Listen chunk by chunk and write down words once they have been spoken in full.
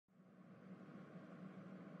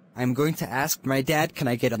I'm going to ask my dad, can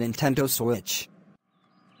I get a Nintendo Switch?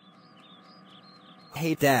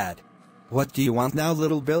 Hey Dad. What do you want now,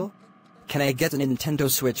 little Bill? Can I get a Nintendo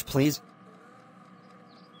Switch, please?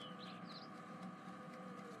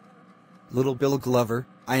 Little Bill Glover,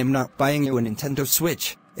 I am not buying you a Nintendo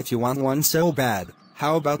Switch. If you want one so bad,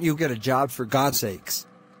 how about you get a job for God's sakes?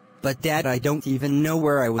 But Dad, I don't even know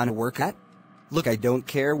where I want to work at. Look, I don't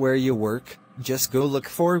care where you work, just go look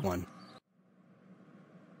for one.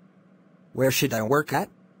 Where should I work at?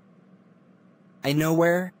 I know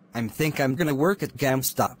where. I think I'm gonna work at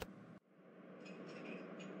GameStop.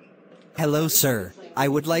 Hello sir, I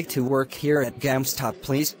would like to work here at GameStop,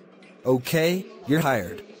 please. Okay, you're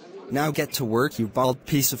hired. Now get to work, you bald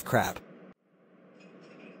piece of crap.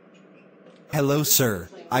 Hello sir,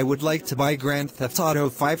 I would like to buy Grand Theft Auto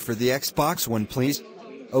 5 for the Xbox One, please.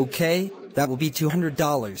 Okay, that will be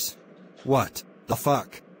 $200. What the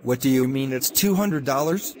fuck? What do you mean it's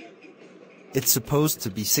 $200? It's supposed to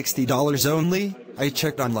be $60 only. I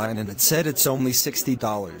checked online and it said it's only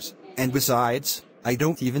 $60. And besides, I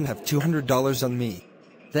don't even have $200 on me.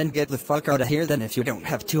 Then get the fuck out of here then if you don't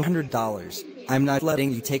have $200. I'm not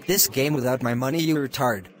letting you take this game without my money, you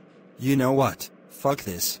retard. You know what? Fuck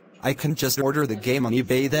this. I can just order the game on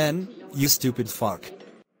eBay then, you stupid fuck.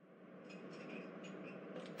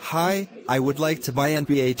 Hi, I would like to buy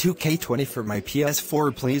NBA 2K20 for my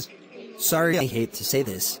PS4, please. Sorry, I hate to say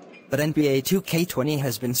this, but NBA 2K20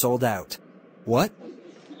 has been sold out. What?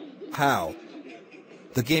 How?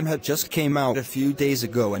 The game had just came out a few days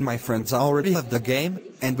ago and my friends already have the game,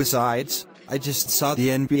 and besides, I just saw the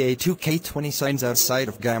NBA 2K20 signs outside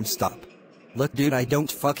of GameStop. Look dude, I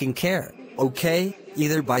don't fucking care, okay?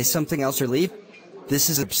 Either buy something else or leave. This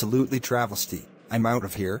is absolutely travesty. I'm out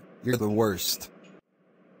of here, you're the worst.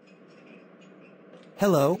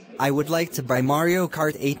 Hello, I would like to buy Mario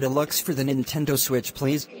Kart 8 Deluxe for the Nintendo Switch,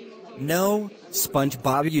 please. No,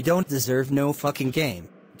 SpongeBob, you don't deserve no fucking game.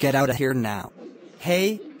 Get out of here now.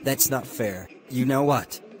 Hey, that's not fair. You know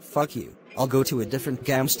what? Fuck you. I'll go to a different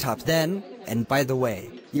GameStop then, and by the way,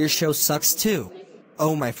 your show sucks too.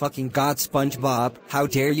 Oh my fucking god, SpongeBob, how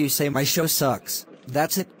dare you say my show sucks?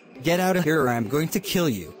 That's it. Get out of here or I'm going to kill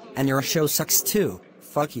you, and your show sucks too.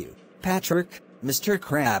 Fuck you. Patrick, Mr.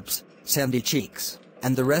 Krabs, Sandy Cheeks,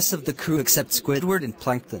 and the rest of the crew except Squidward and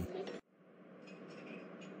Plankton.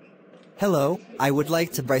 Hello, I would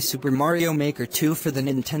like to buy Super Mario Maker 2 for the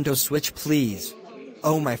Nintendo Switch, please.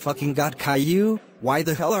 Oh my fucking god, Caillou, why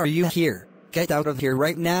the hell are you here? Get out of here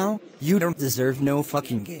right now, you don't deserve no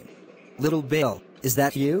fucking game. Little Bill, is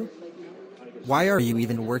that you? Why are you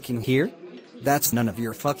even working here? That's none of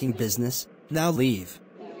your fucking business, now leave.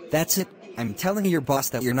 That's it, I'm telling your boss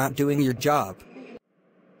that you're not doing your job.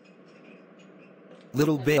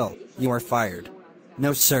 Little Bill, you are fired.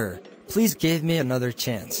 No sir, please give me another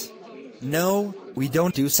chance. No, we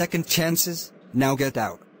don't do second chances, now get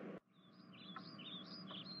out.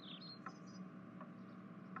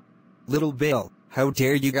 Little Bill, how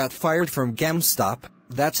dare you got fired from GameStop?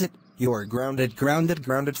 That's it, you're grounded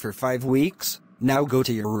for 5 weeks, now go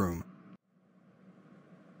to your room.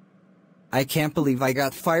 I can't believe I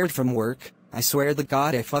got fired from work, I swear to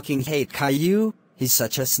God I fucking hate Caillou, he's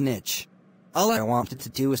such a snitch. All I wanted to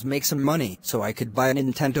do was make some money so I could buy a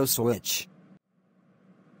Nintendo Switch.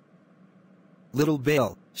 Little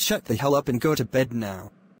Bill, shut the hell up and go to bed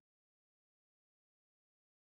now.